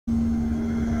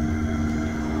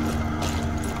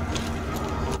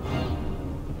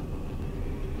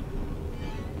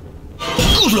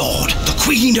Good Lord, the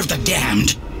Queen of the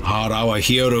Damned! Are our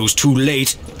heroes too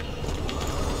late?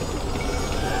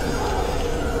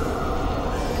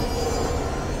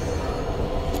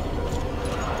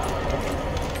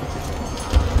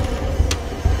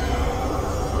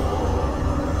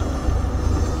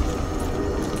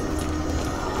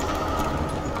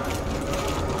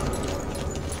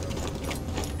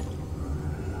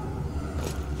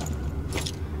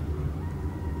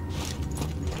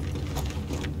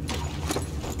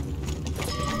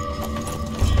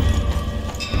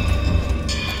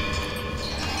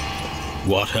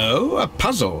 What ho? A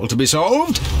puzzle to be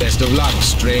solved? Best of luck,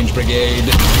 strange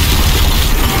brigade.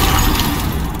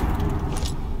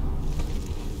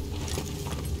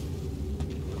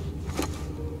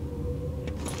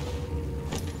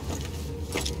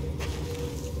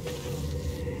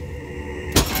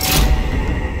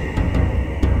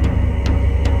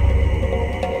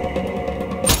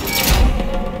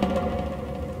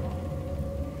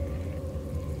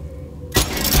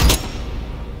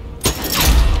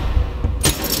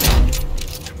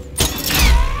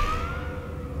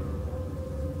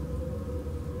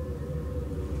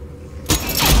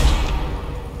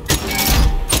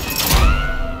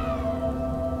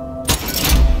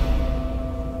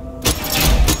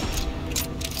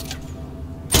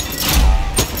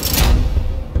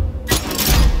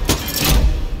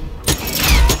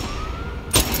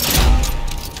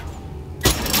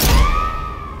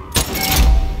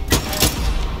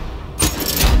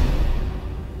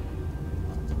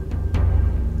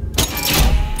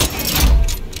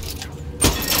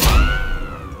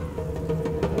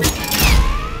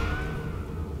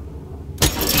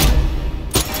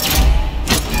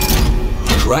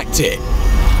 Cracked it.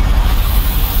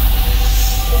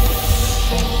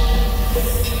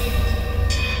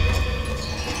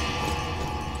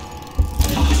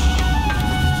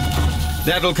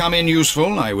 That'll come in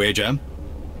useful, I wager.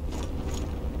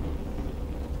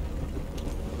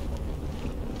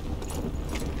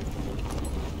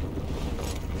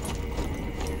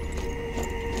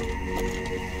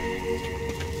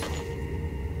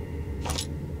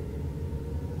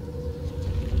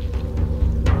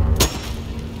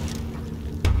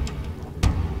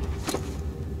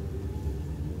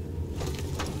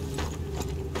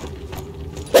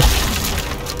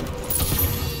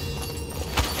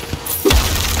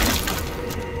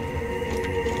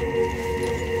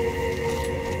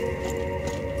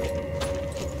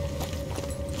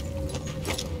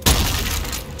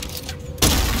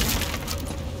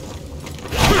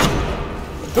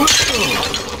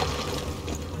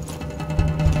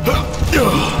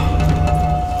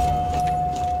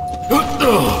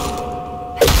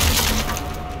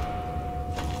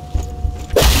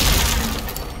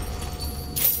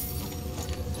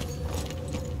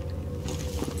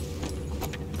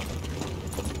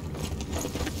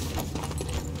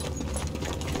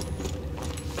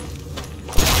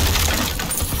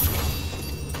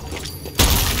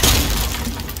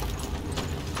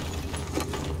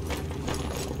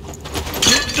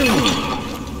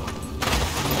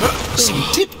 Some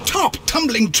tip-top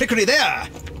tumbling trickery there!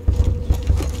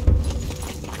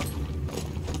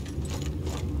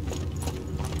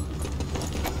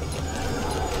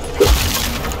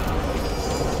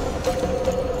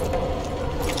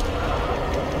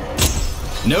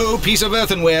 No piece of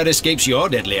earthenware escapes your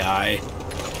deadly eye.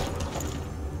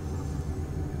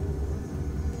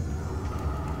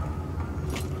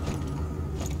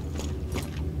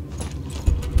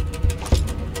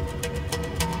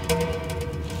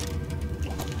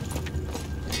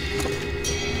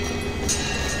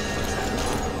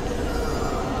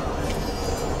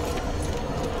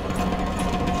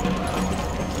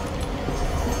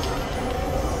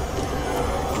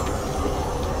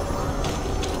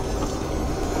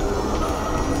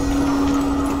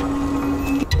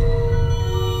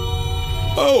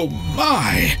 Oh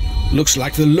my! Looks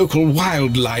like the local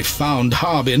wildlife found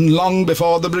Harbin long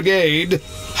before the brigade.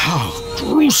 How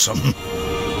gruesome!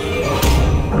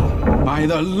 By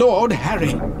the Lord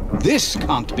Harry, this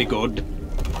can't be good.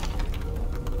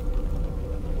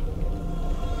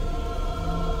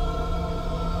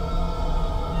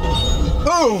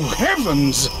 Oh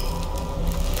heavens!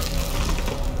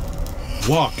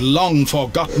 What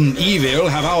long-forgotten evil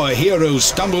have our heroes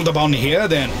stumbled upon here,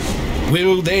 then?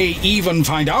 Will they even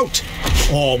find out?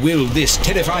 Or will this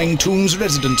terrifying tomb's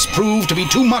residents prove to be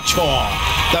too much for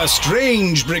the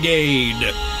Strange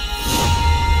Brigade?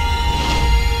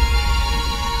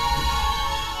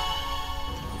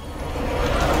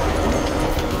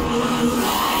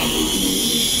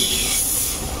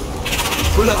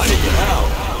 Bloody hell!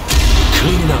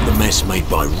 Cleaning up the mess made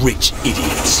by rich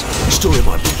idiots. Story of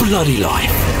my bloody life.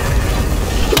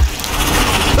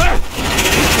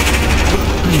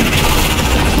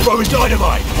 Throwing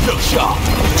dynamite! Look sharp!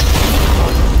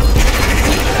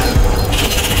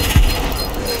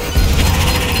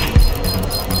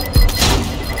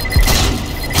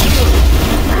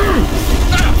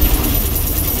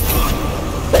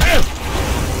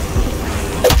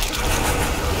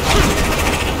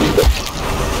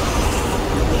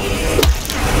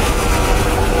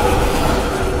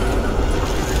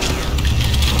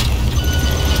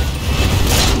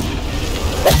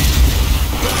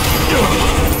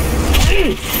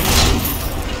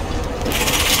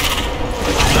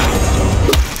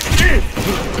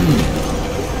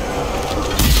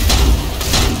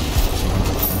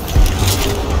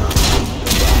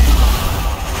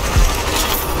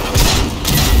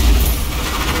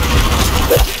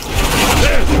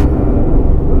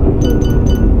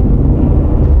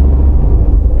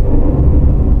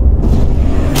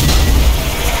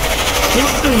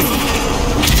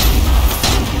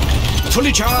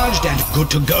 Fully charged and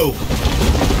good to go.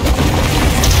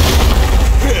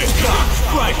 Here comes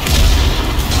Frank!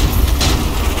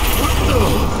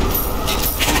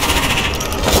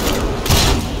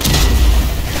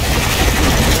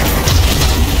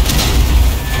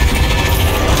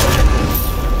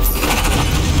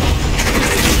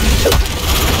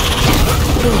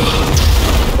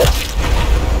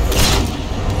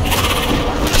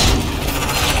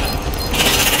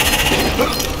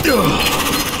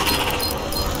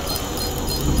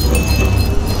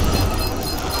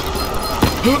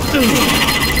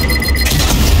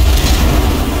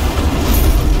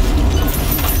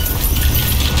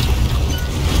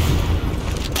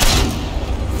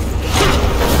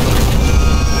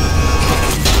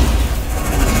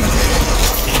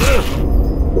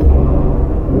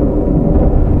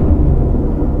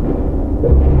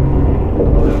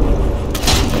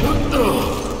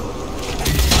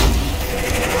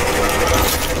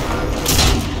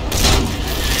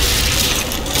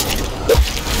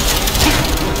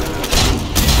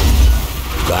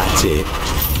 That's it.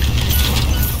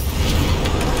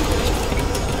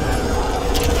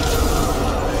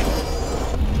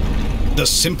 The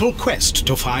simple quest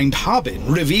to find Harbin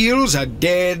reveals a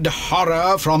dead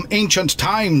horror from ancient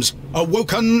times,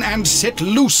 awoken and set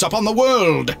loose upon the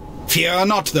world. Fear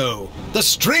not, though. The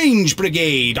Strange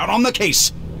Brigade are on the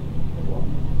case.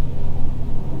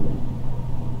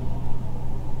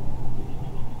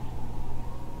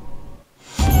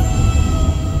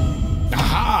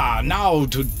 Aha! Now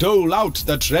to dole out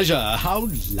the treasure. How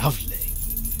lovely.